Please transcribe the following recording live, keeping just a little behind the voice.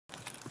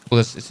Well,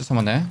 is there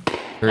someone there?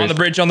 On the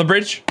bridge, on the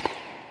bridge.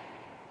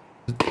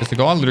 There's a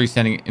guy literally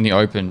standing in the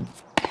open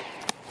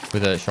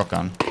with a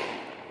shotgun.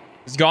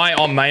 There's a guy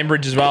on main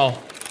bridge as well.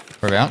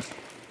 Whereabouts?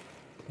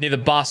 Near the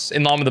bus,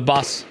 in line with the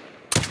bus.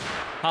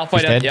 Halfway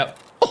He's down. dead. Yep.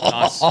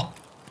 Nice.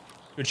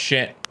 Good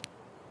shit.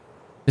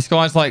 This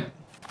guy's like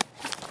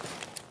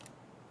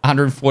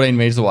 114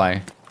 meters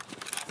away.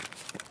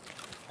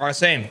 All right, I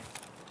see him.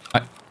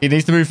 He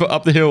needs to move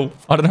up the hill.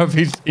 I don't know if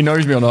he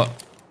knows me or not.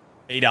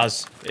 He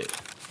does.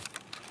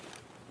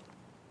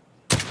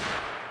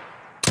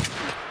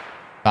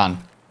 Done.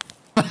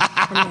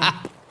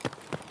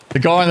 The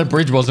guy on the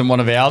bridge wasn't one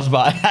of ours,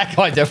 but that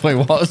guy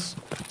definitely was.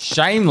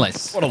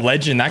 Shameless. What a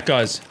legend that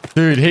guy's.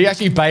 Dude, he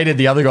actually baited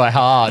the other guy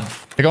hard.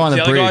 The guy on the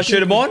bridge. The other guy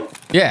shoot him on?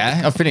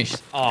 Yeah, I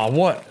finished. Oh,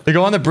 what? The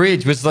guy on the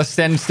bridge was like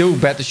standing still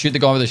about to shoot the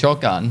guy with the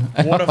shotgun.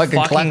 What a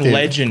fucking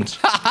legend.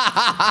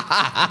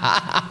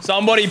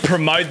 Somebody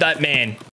promote that man.